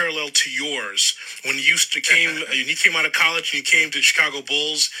is parallel to yours. When you came out of college and you came to Chicago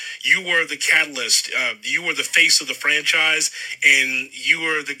Bulls, you were the catalyst. You were the face of the franchise, and you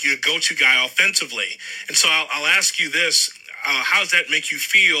were the go-to guy offensively. And so I'll ask you this. How does that make you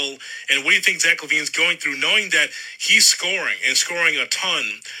feel? And what do you think Zach LaVine's going through, knowing that he's scoring a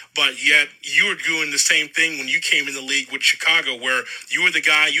ton, but yet you were doing the same thing when you came in the league with Chicago, where you were the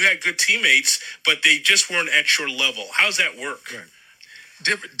guy, you had good teammates, but they just weren't at your level. How does that work? Right.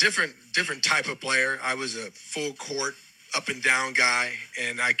 Different type of player. I was a full court, up and down guy,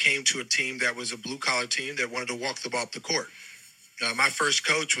 and I came to a team that was a blue collar team that wanted to walk the ball up the court. My first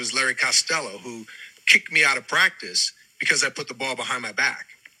coach was Larry Costello, who kicked me out of practice because I put the ball behind my back.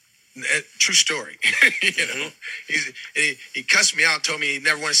 True story. He cussed me out, told me he'd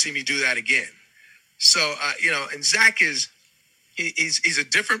never want to see me do that again. So and Zach he's a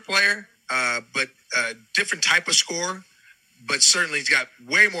different player, but a different type of scorer. But certainly he's got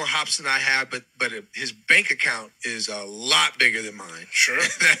way more hops than I have, but his bank account is a lot bigger than mine. Sure.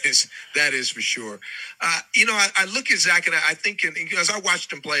 that is for sure. I look at Zach and I think, because I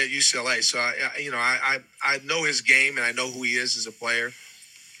watched him play at UCLA, so I know his game and I know who he is as a player.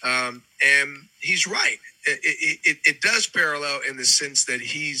 And he's right. It does parallel in the sense that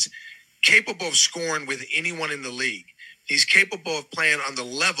he's capable of scoring with anyone in the league. He's capable of playing on the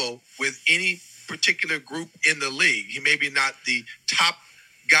level with any particular group in the league. He may be not the top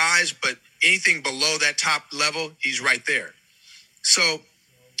guys, but anything below that top level, he's right there. So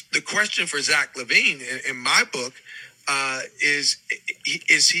the question for Zach LaVine in my book is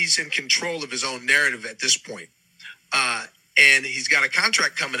he's in control of his own narrative at this point. And he's got a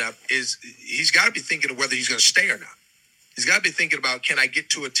contract coming up. He's got to be thinking of whether he's going to stay or not. He's got to be thinking about, can I get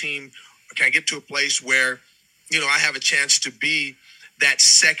to a team, or can I get to a place where, I have a chance to be that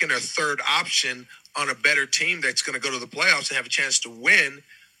second or third option on a better team that's going to go to the playoffs and have a chance to win.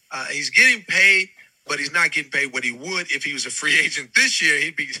 He's getting paid, but he's not getting paid what he would if he was a free agent this year.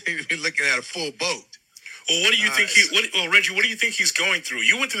 He'd be looking at a full boat. Well, what do you think Reggie, what do you think he's going through?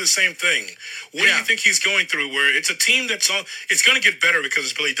 You went through the same thing. What do you think he's going through, where it's a team it's going to get better because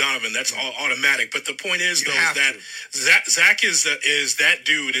it's Billy Donovan. That's all automatic. But the point is, though, is that Zach is that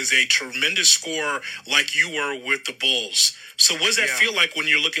dude is a tremendous scorer like you were with the Bulls. So what does that feel like when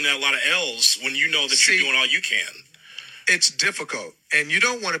you're looking at a lot of L's, when you know that you're doing all you can? It's difficult. And you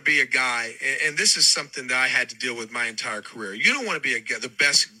don't want to be a guy, and this is something that I had to deal with my entire career. You don't want to be the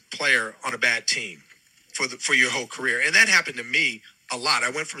best player on a bad team for your whole career. And that happened to me a lot. I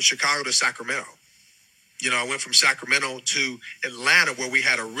went from Chicago to Sacramento. I went from Sacramento to Atlanta, where we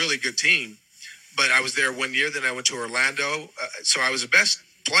had a really good team. But I was there 1 year. Then I went to Orlando. So I was the best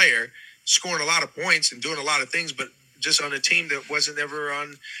player, scoring a lot of points and doing a lot of things, but just on a team that wasn't ever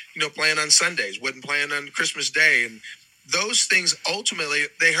on, playing on Sundays, wasn't playing on Christmas Day. And those things, ultimately,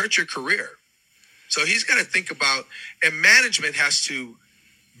 they hurt your career. So he's got to think about, and management has to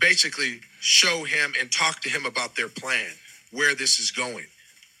basically show him and talk to him about their plan, where this is going.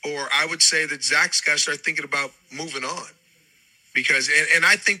 Or I would say that Zach's got to start thinking about moving on. Because, and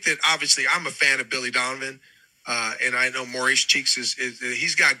I think that obviously I'm a fan of Billy Donovan, and I know Maurice Cheeks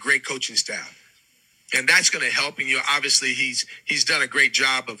he's got great coaching staff. And that's going to help. And, obviously he's done a great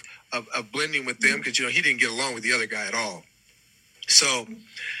job of blending with them because, he didn't get along with the other guy at all. So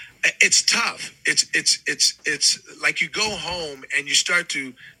it's tough. It's like you go home and you start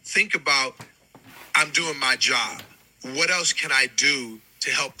to think about, I'm doing my job. What else can I do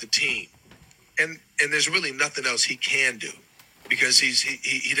to help the team? And there's really nothing else he can do because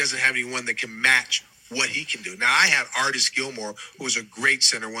he doesn't have anyone that can match what he can do. Now, I had Artis Gilmore, who was a great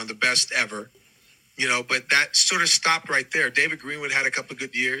center, one of the best ever, but that sort of stopped right there. David Greenwood had a couple of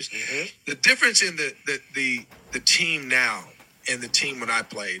good years. Mm-hmm. The difference in the team now and the team when I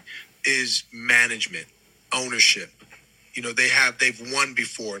played is management, ownership. They've won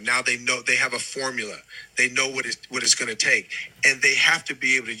before. Now they know they have a formula. They know what it's going to take, and they have to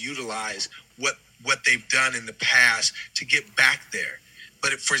be able to utilize what they've done in the past to get back there.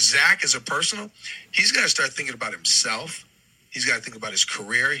 But for Zach as a personal, he's got to start thinking about himself. He's got to think about his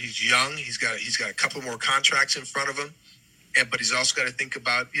career. He's young. He's got a couple more contracts in front of him, but he's also got to think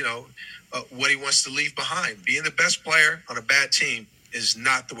about what he wants to leave behind. Being the best player on a bad team is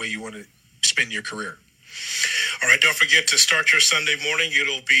not the way you want to spend your career. All right, don't forget to start your Sunday morning.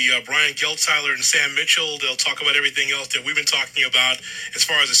 It'll be Brian Geltzeiler and Sam Mitchell. They'll talk about everything else that we've been talking about as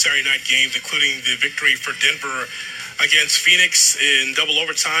far as the Saturday night games, including the victory for Denver against Phoenix in double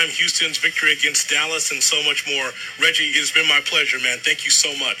overtime, Houston's victory against Dallas, and so much more. Reggie, it's been my pleasure, man. Thank you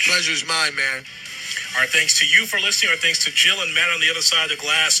so much. Pleasure's mine, man. Our thanks to you for listening. Our thanks to Jill and Matt on the other side of the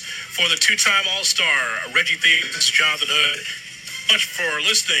glass for the two-time All-Star, Reggie Theus. This is Jonathan Hood. Much for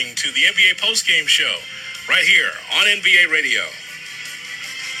listening to the NBA postgame show right here on NBA Radio.